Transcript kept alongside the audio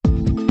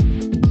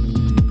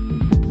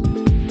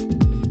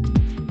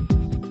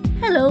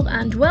Hello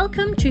and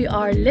welcome to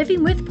our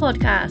Living With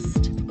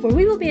podcast, where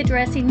we will be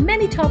addressing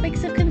many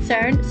topics of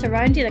concern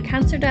surrounding a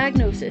cancer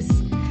diagnosis.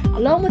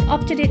 Along with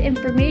up-to-date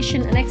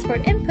information and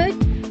expert input,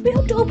 we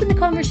hope to open the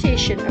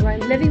conversation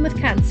around living with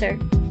cancer.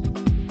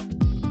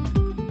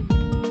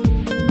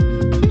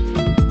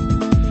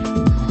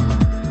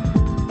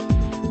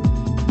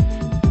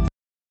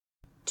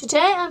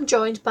 Today I'm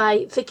joined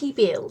by Vicky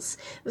Bales.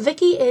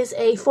 Vicky is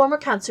a former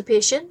cancer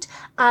patient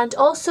and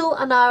also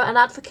now an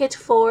advocate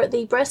for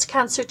the breast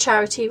cancer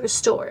charity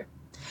Restore.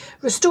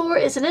 Restore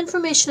is an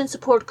information and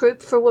support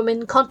group for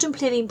women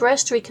contemplating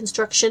breast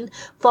reconstruction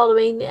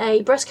following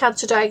a breast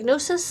cancer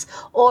diagnosis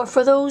or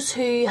for those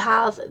who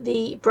have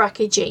the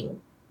BRCA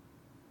gene.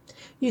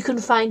 You can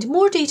find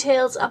more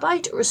details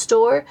about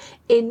Restore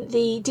in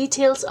the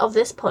details of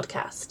this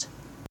podcast.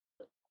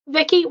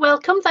 Vicky,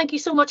 welcome. Thank you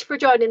so much for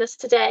joining us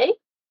today.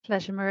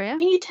 Pleasure, Maria.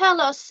 Can you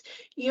tell us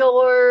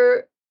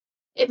your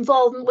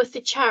involvement with the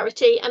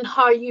charity and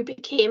how you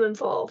became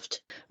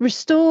involved?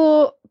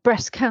 Restore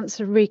Breast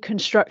Cancer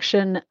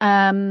Reconstruction.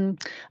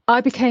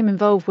 I became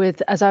involved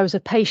with as I was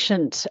a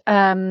patient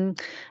at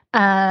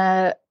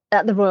the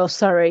Royal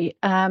Surrey.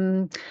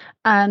 And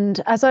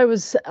as I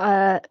was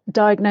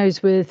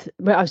diagnosed with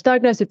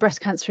breast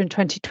cancer in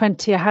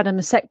 2020. I had a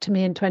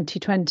mastectomy in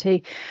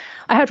 2020.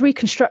 I had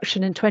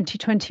reconstruction in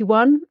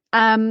 2021.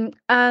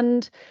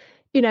 And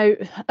you know,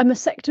 a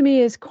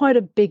mastectomy is quite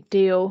a big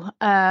deal.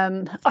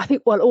 I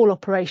think, well, all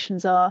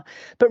operations are,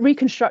 but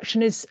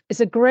reconstruction is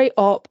a great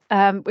op.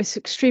 It's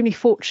extremely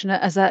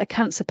fortunate as a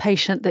cancer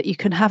patient that you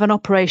can have an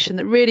operation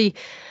that really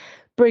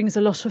brings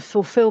a lot of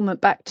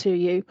fulfillment back to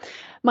you.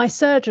 My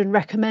surgeon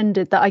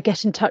recommended that I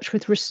get in touch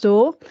with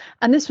Restore,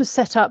 and this was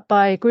set up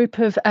by a group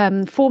of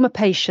former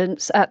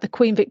patients at the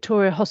Queen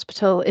Victoria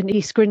Hospital in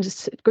East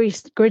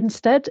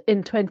Grinstead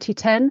in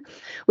 2010,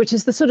 which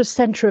is the sort of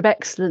centre of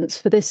excellence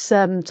for this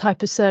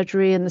type of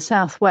surgery in the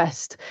southeast.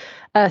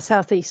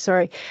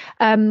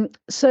 And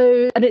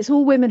it's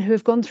all women who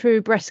have gone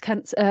through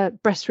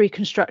breast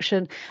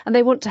reconstruction, and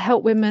they want to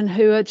help women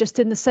who are just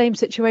in the same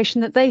situation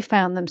that they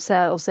found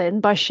themselves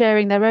in by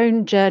sharing their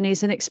own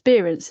journeys and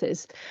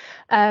experiences.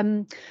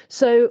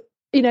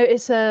 You know,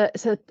 it's a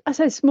I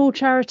say small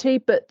charity,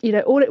 but you know,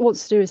 all it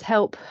wants to do is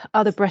help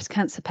other breast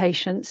cancer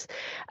patients.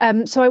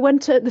 So I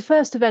went to the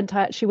first event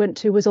I actually went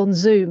to was on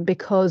Zoom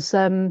because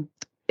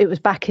it was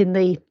back in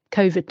the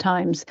COVID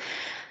times.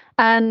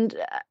 And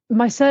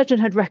my surgeon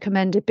had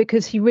recommended,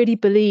 because he really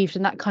believed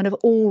in that kind of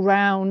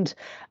all-round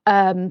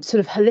sort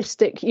of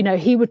holistic, you know,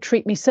 he would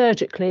treat me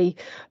surgically,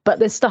 but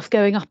there's stuff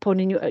going on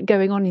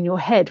in your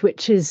head,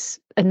 which is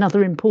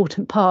another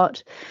important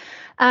part.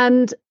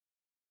 And,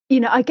 you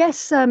know, I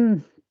guess,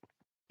 going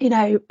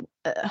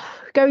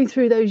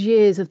through those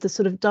years of the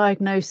sort of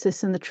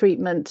diagnosis and the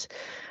treatment,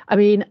 I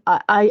mean,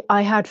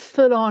 I had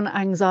full-on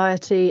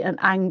anxiety and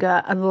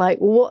anger and like,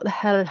 what the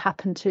hell had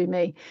happened to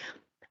me?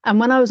 And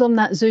when I was on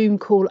that Zoom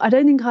call, I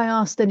don't think I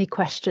asked any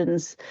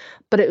questions,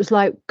 but it was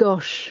like,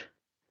 gosh,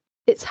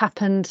 it's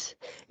happened.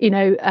 You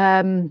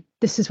know,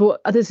 this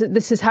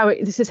is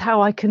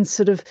how I can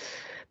sort of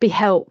be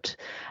helped.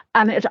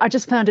 And I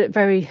just found it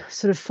very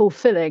sort of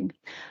fulfilling.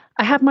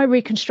 I had my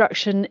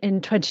reconstruction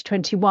in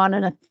 2021,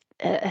 and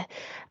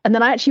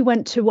then I actually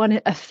went to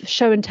a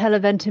show and tell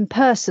event in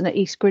person at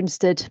East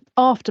Grinstead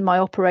after my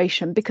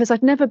operation, because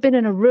I'd never been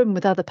in a room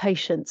with other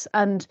patients,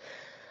 and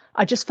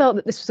I just felt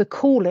that this was a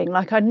calling,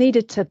 like I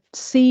needed to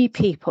see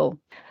people.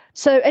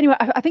 So anyway,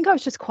 I think I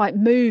was just quite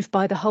moved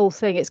by the whole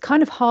thing. It's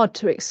kind of hard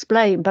to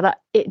explain, but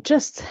it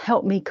just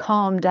helped me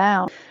calm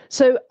down.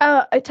 So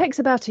it takes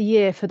about a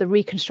year for the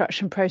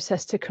reconstruction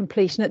process to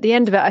complete. And at the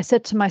end of it, I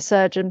said to my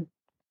surgeon,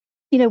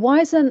 you know, why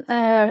isn't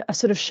there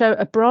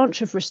a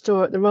branch of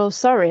Restore at the Royal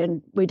Surrey?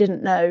 And we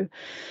didn't know.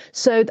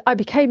 So I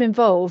became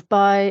involved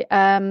by,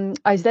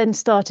 I then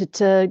started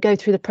to go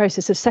through the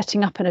process of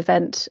setting up an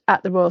event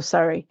at the Royal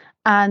Surrey.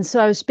 And so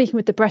I was speaking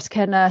with the breast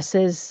care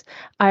nurses.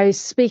 I was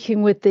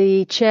speaking with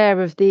the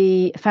chair of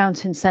the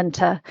Fountain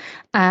Centre,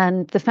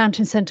 and the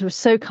Fountain Centre was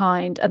so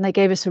kind, and they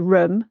gave us a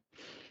room.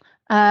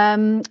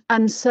 And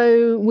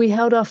so we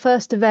held our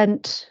first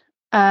event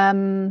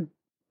back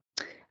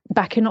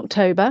in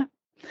October.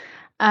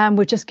 And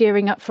we're just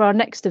gearing up for our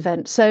next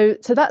event. So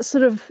that's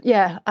sort of,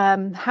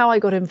 how I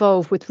got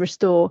involved with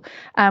Restore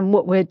and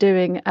what we're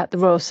doing at the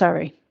Royal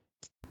Surrey.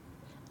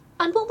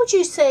 And what would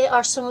you say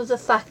are some of the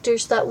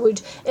factors that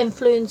would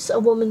influence a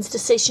woman's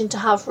decision to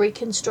have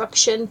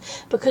reconstruction?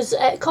 Because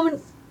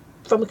coming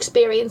from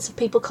experience of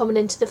people coming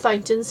into the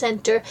Fountain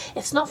Centre,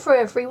 it's not for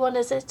everyone,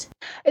 is it?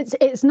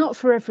 It's not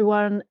for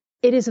everyone.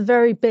 It is a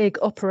very big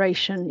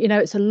operation. You know,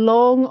 it's a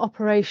long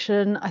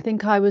operation. I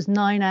think I was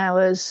 9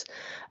 hours.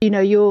 You know,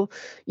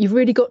 you've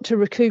really got to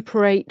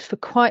recuperate for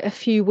quite a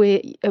few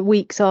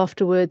weeks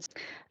afterwards.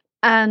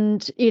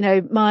 And, you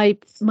know, my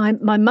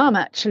mum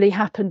actually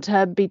happened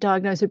to be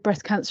diagnosed with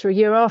breast cancer a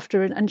year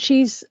after, and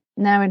she's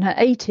now in her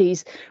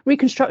 80s.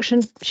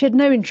 Reconstruction, she had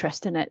no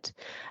interest in it.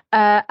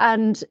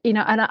 And, you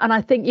know, and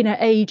I think, you know,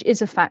 age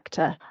is a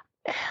factor.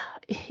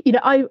 You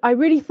know, I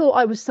really thought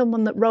I was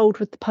someone that rolled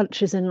with the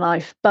punches in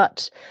life,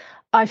 but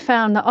I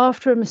found that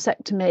after a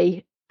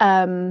mastectomy,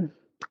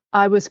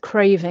 I was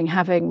craving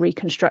having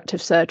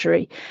reconstructive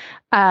surgery.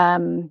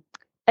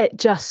 It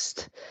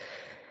just,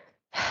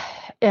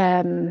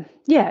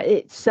 yeah,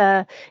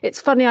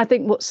 it's funny. I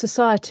think what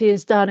society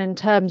has done in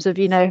terms of,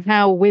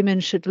 how women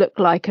should look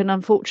like, and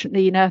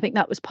unfortunately, I think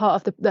that was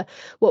part of the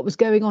what was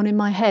going on in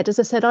my head. As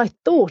I said, I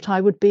thought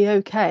I would be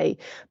okay,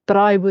 but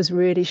I was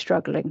really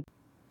struggling.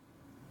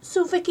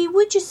 So, Vicky,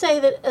 would you say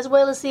that as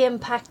well as the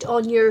impact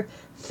on your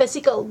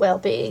physical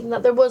well-being,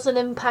 that there was an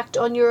impact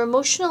on your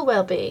emotional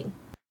well-being?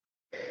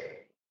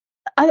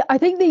 I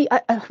think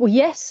well,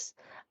 yes,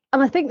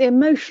 and I think the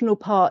emotional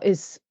part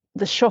is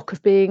the shock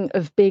of being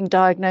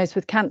diagnosed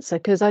with cancer,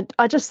 because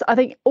I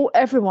think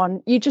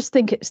everyone, you just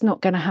think it's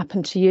not going to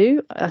happen to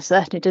you. I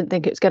certainly didn't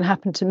think it was going to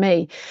happen to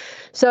me.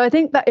 So I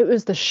think that it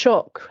was the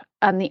shock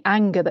and the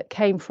anger that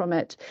came from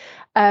it.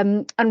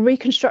 And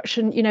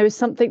reconstruction, is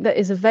something that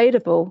is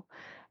available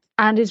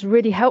and is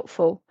really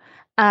helpful.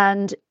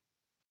 And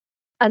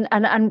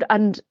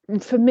and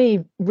for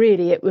me,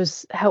 really, it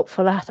was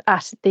helpful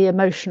at the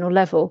emotional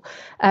level.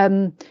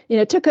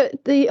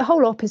 The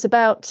whole op is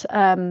about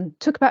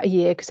took about a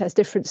year, because it has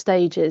different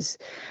stages,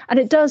 and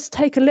it does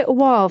take a little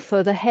while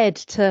for the head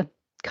to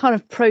kind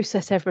of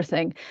process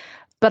everything.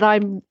 But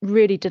I'm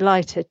really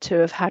delighted to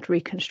have had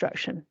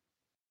reconstruction.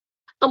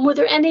 And were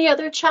there any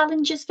other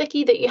challenges,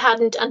 Vicky, that you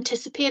hadn't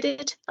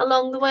anticipated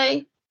along the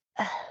way?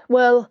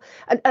 Well,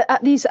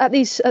 at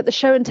the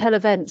show and tell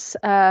events,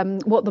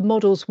 what the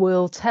models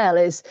will tell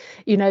is,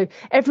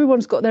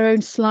 everyone's got their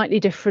own slightly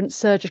different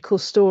surgical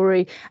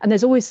story, and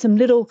there's always some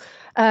little,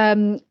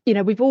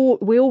 we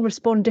all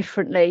respond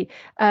differently.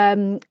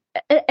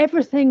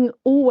 Everything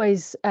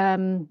always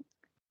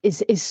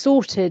is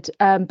sorted,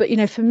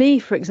 but for me,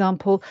 for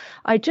example,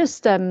 I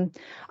just I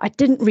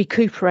didn't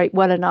recuperate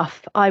well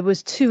enough. I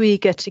was too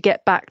eager to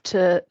get back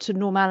to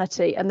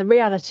normality, and the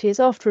reality is,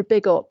 after a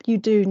big op, you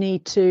do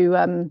need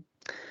to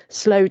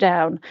slow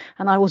down,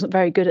 and I wasn't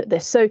very good at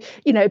this. So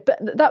but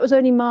that was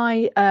only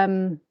my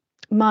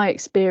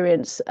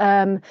experience.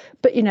 But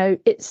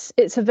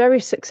it's a very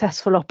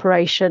successful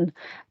operation.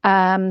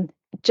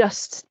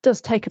 Just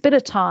does take a bit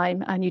of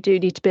time, and you do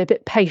need to be a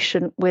bit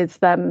patient with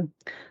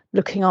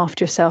looking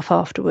after yourself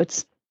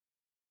afterwards.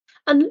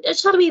 And I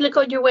just had a wee look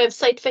on your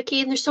website, Vicky,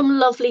 and there's some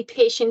lovely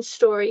patient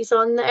stories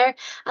on there.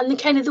 And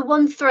the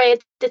one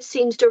thread that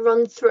seems to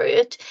run through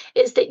it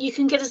is that you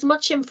can get as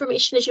much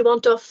information as you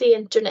want off the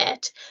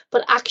internet,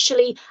 but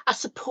actually a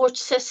support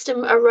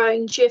system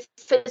around you,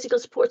 physical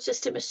support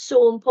system, is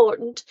so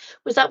important.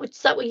 Is that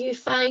what you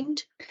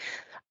found?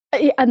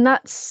 And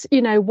that's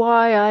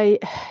why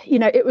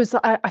it was,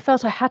 I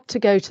felt I had to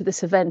go to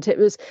this event. It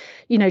was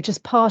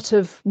just part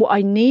of what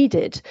I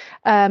needed.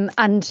 And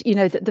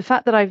the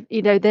fact that I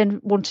then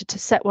wanted to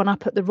set one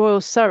up at the Royal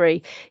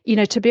Surrey,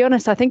 to be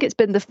honest, I think it's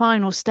been the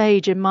final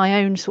stage in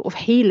my own sort of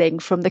healing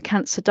from the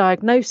cancer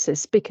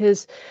diagnosis,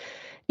 because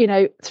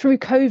through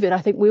COVID, I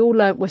think we all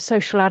learned we're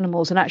social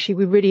animals, and actually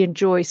we really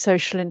enjoy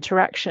social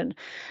interaction.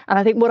 And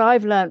I think what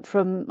I've learned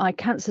from my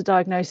cancer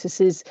diagnosis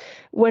is,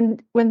 when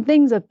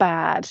things are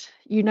bad,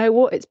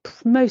 it's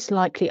most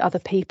likely other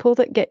people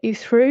that get you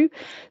through.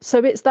 So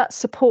it's that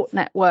support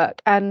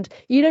network, and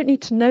you don't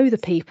need to know the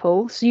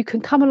people. So you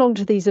can come along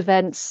to these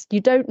events, you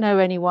don't know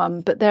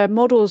anyone, but their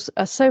models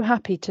are so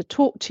happy to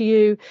talk to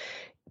you,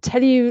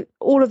 tell you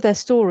all of their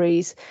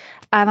stories.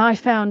 And I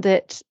found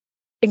it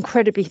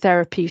incredibly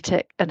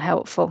therapeutic and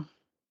helpful.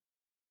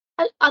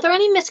 Are there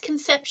any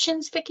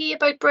misconceptions, Vicky,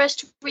 about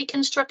breast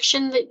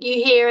reconstruction that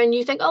you hear and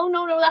you think, oh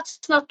no, that's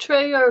not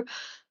true? Or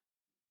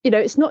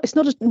It's not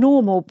a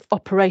normal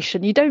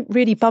operation. You don't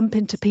really bump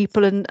into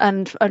people and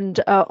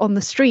on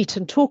the street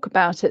and talk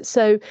about it.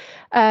 So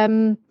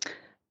I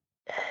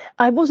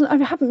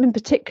haven't been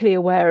particularly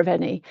aware of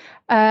any.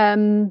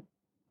 And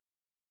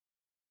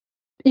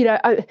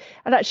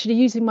actually,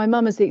 using my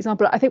mum as the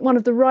example, I think one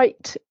of the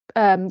right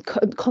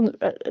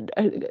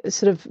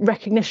sort of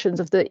recognitions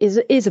of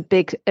is a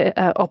big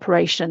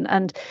operation.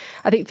 And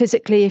I think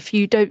physically, if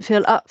you don't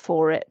feel up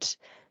for it,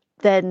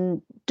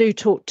 then do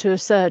talk to a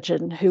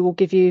surgeon who will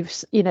give you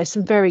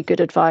some very good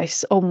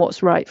advice on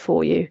what's right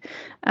for you.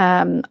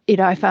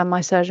 I found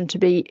my surgeon to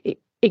be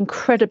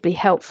incredibly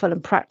helpful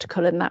and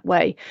practical in that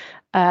way.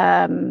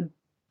 And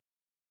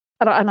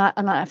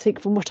I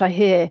think, from what I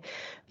hear,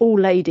 all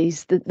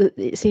ladies,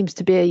 it seems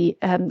to be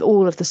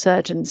all of the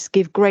surgeons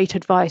give great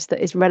advice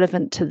that is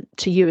relevant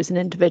to you as an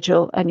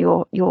individual and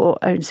your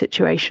own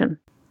situation.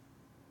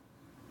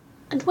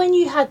 And when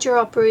you had your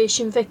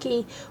operation,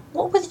 Vicky,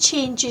 what were the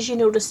changes you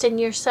noticed in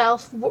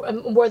yourself?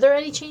 Were there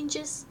any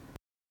changes?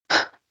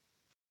 I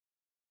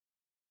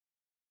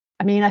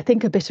mean, I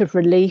think a bit of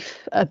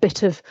relief, a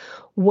bit of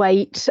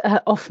weight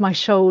off my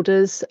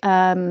shoulders.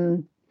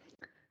 And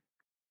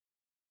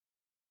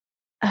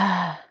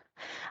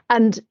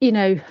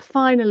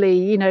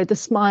finally, the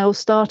smile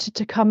started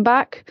to come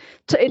back.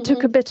 It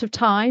took a bit of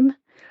time,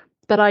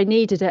 but I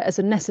needed it as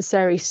a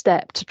necessary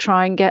step to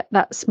try and get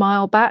that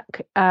smile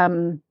back,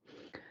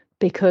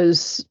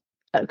 because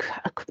a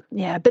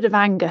bit of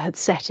anger had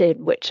set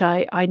in, which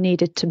I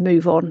needed to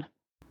move on.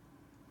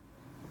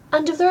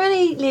 And if there are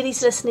any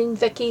ladies listening,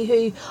 Vicky,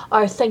 who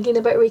are thinking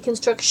about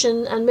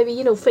reconstruction and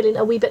maybe, feeling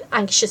a wee bit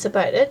anxious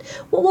about it,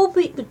 what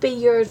would be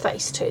your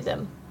advice to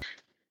them?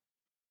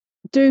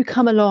 Do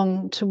come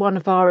along to one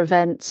of our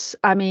events.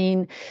 I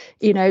mean,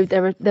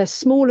 they're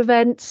small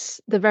events,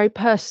 they're very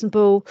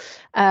personable.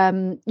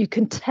 You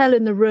can tell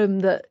in the room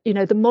that,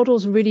 the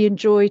models really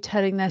enjoy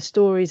telling their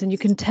stories, and you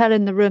can tell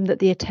in the room that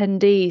the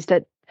attendees,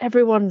 that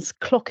everyone's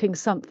clocking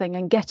something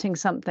and getting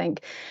something.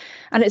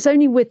 And it's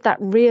only with that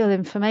real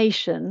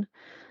information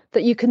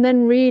that you can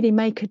then really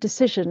make a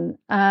decision,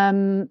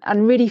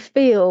 and really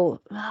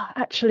feel,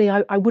 actually,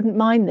 I wouldn't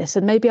mind this.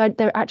 And maybe I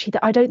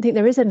don't think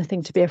there is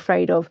anything to be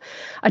afraid of.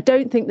 I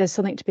don't think there's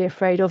something to be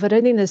afraid of. I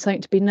don't think there's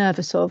something to be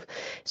nervous of.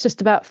 It's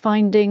just about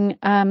finding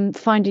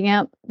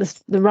out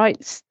the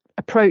right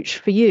approach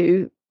for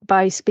you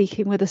by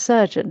speaking with a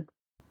surgeon.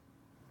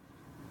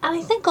 And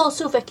I think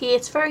also, Vicky,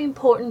 it's very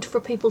important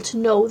for people to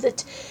know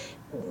that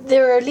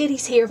there are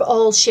ladies here of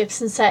all shapes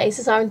and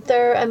sizes, aren't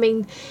there? I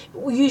mean,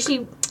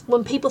 usually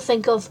when people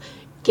think of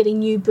getting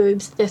new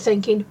boobs, they're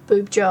thinking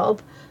boob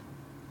job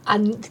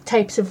and the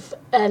types of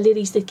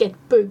ladies that get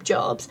boob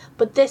jobs.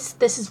 But this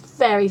is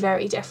very,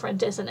 very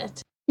different, isn't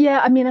it?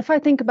 Yeah, I mean, if I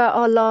think about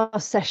our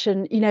last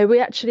session,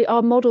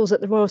 our models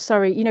at the Royal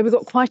Surrey, we've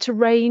got quite a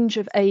range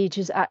of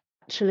ages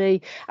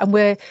actually, and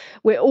we're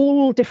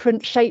all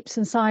different shapes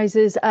and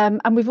sizes,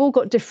 and we've all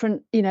got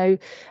different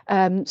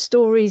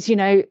stories.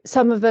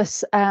 Some of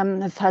us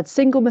have had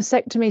single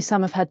mastectomy,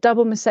 some have had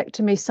double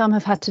mastectomy, some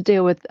have had to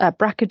deal with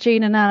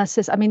BRCA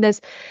analysis. I mean,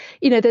 there's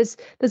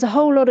a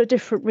whole lot of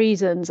different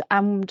reasons,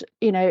 and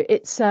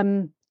it's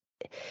some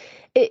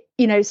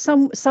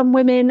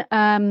women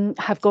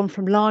have gone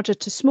from larger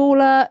to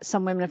smaller,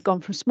 some women have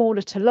gone from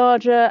smaller to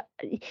larger.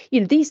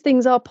 These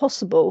things are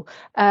possible,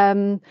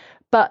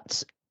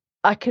 but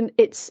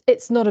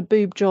it's not a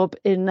boob job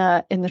in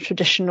the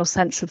traditional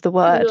sense of the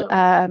word.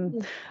 No.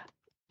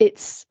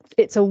 It's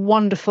a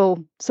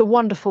wonderful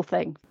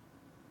thing.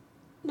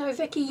 Now,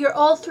 Vicky, you're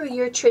all through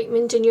your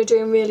treatment and you're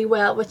doing really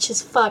well, which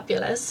is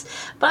fabulous.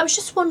 But I was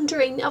just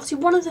wondering, obviously,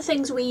 one of the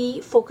things we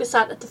focus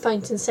at the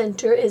Fountain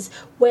Centre is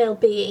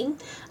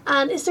well-being.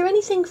 And is there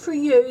anything for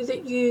you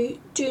that you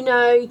do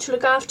now to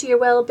look after your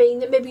well-being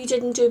that maybe you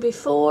didn't do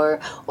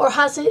before? Or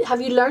have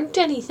you learnt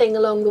anything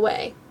along the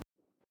way?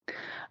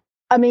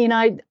 I mean,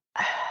 I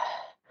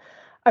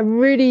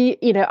really,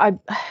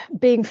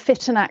 being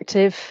fit and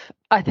active,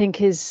 I think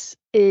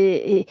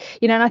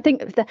and I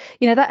think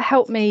that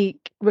helped me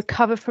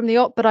recover from the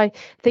op. But I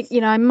think,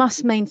 I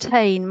must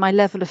maintain my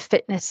level of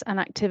fitness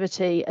and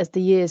activity as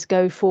the years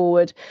go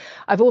forward.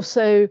 I've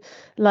also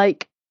I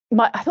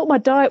thought my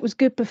diet was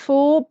good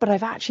before, but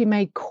I've actually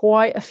made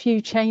quite a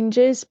few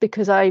changes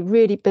because I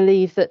really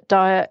believe that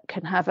diet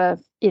can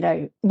have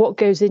what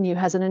goes in you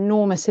has an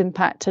enormous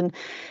impact. And,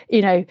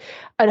 I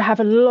have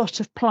a lot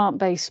of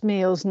plant-based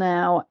meals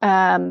now.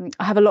 I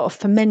have a lot of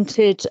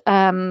fermented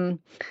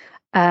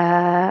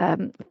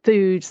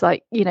foods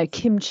like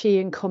kimchi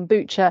and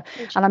kombucha,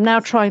 and I'm now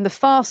trying the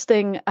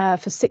fasting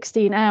for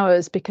 16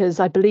 hours because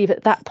I believe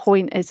at that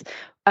point is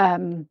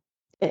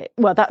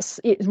it's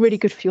really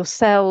good for your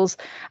cells,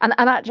 and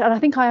I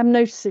think I am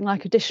noticing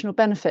additional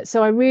benefits.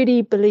 So I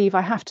really believe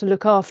I have to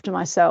look after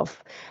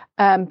myself,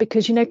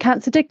 because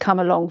cancer did come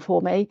along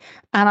for me,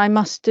 and I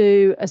must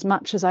do as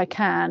much as I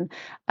can.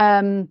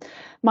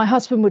 My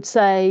husband would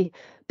say,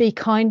 be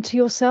kind to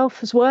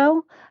yourself as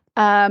well.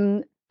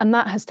 And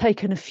that has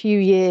taken a few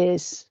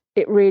years.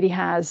 It really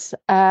has.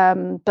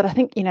 But I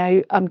think,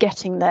 I'm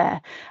getting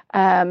there.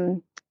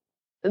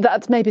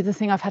 That's maybe the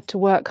thing I've had to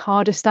work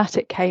hardest at.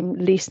 It came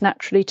least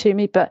naturally to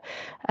me, but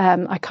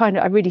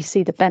I really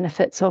see the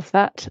benefits of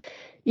that.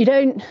 You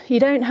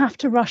don't have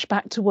to rush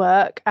back to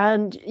work,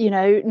 and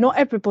not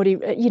everybody,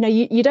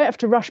 you don't have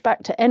to rush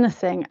back to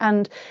anything.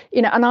 And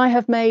and I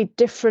have made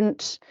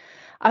different.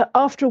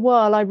 After a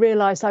while, I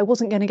realised I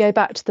wasn't going to go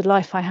back to the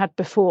life I had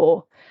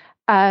before.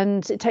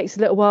 And it takes a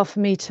little while for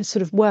me to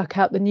sort of work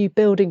out the new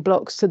building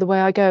blocks to the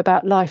way I go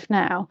about life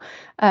now.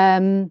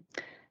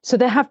 So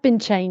there have been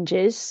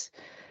changes.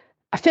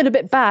 I feel a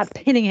bit bad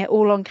pinning it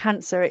all on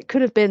cancer. It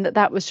could have been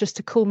that was just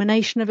a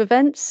culmination of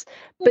events,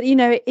 but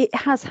it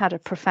has had a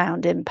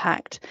profound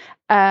impact.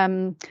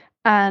 And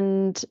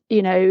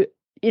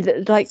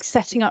like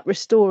setting up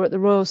Restore at the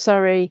Royal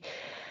Surrey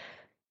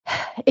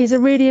is a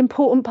really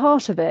important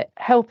part of it.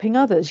 Helping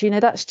others,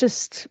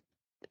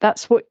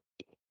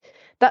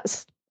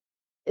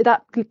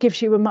 that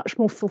gives you a much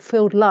more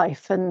fulfilled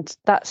life, and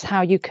that's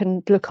how you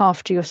can look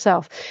after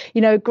yourself.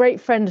 A great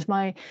friend of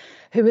mine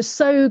who was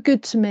so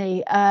good to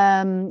me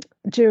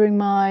during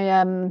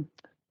my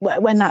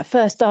when that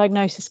first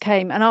diagnosis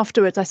came, and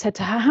afterwards I said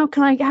to her, how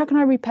can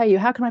I repay you?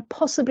 How can I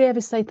possibly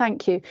ever say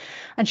thank you?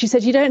 And she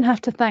said, you don't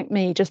have to thank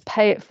me, just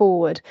pay it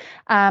forward.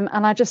 And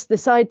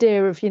this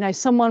idea of,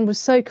 someone was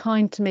so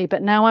kind to me,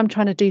 but now I'm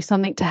trying to do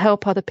something to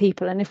help other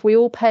people. And if we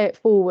all pay it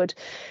forward,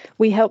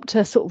 we help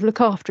to sort of look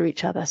after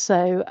each other.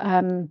 So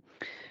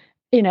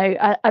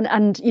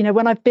and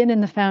when I've been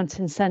in the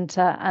Fountain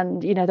Centre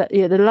and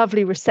the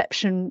lovely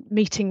reception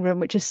meeting room,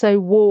 which is so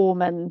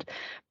warm and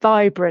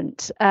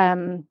vibrant,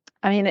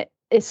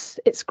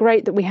 it's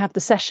great that we have the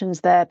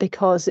sessions there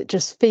because it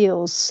just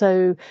feels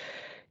so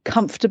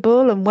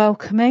comfortable and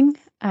welcoming.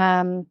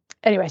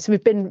 Anyway, so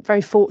we've been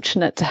very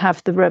fortunate to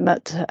have the room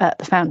at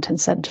the Fountain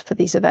Centre for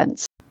these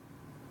events.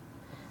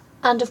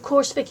 And of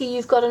course, Vicky,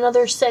 you've got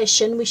another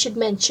session we should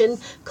mention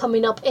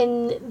coming up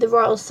in the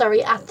Royal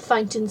Surrey at the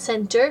Fountain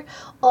Centre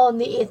on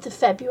the 8th of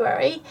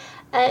February.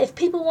 If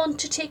people want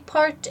to take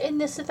part in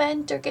this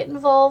event or get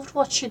involved,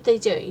 what should they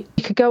do?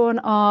 You could go on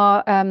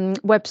our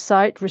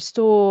website,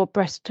 Restore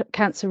Breast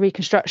Cancer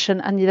Reconstruction,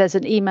 and there's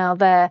an email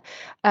there.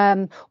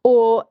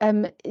 Or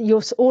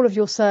all of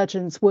your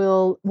surgeons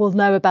will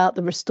know about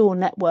the Restore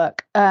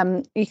network.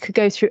 You could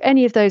go through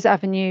any of those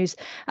avenues,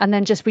 and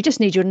then we just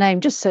need your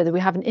name, just so that we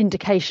have an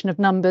indication of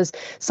numbers.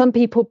 Some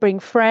people bring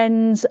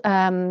friends,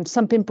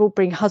 some people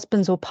bring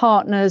husbands or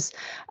partners.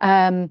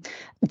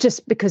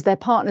 Just because they're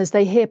partners,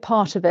 they hear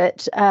part of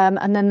it,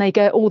 and then they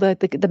go. All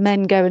the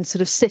men go and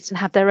sort of sit and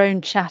have their own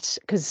chat,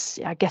 because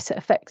I guess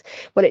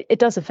it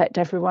does affect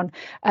everyone.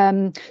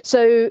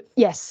 So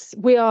yes,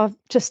 we are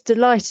just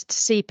delighted to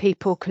see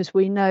people, because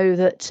we know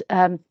that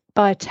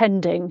by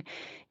attending,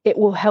 it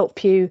will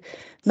help you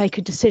make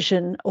a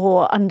decision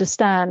or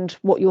understand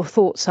what your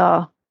thoughts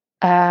are,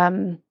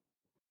 and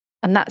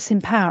that's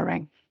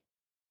empowering.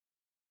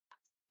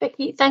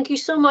 Vicky, thank you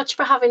so much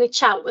for having a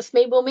chat with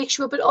me. We'll make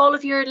sure we put all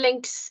of your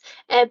links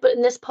but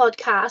in this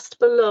podcast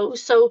below,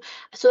 so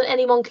that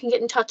anyone can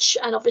get in touch.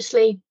 And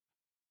obviously,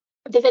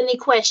 if they've any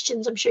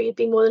questions, I'm sure you'd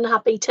be more than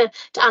happy to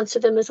answer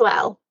them as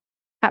well.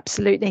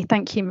 Absolutely.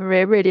 Thank you,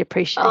 Maria. Really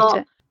appreciate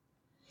it.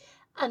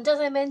 And as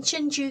I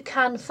mentioned, you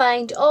can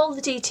find all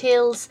the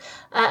details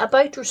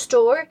about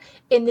Restore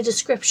in the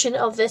description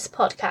of this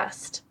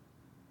podcast.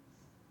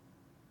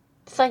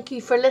 Thank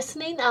you for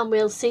listening, and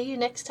we'll see you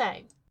next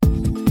time.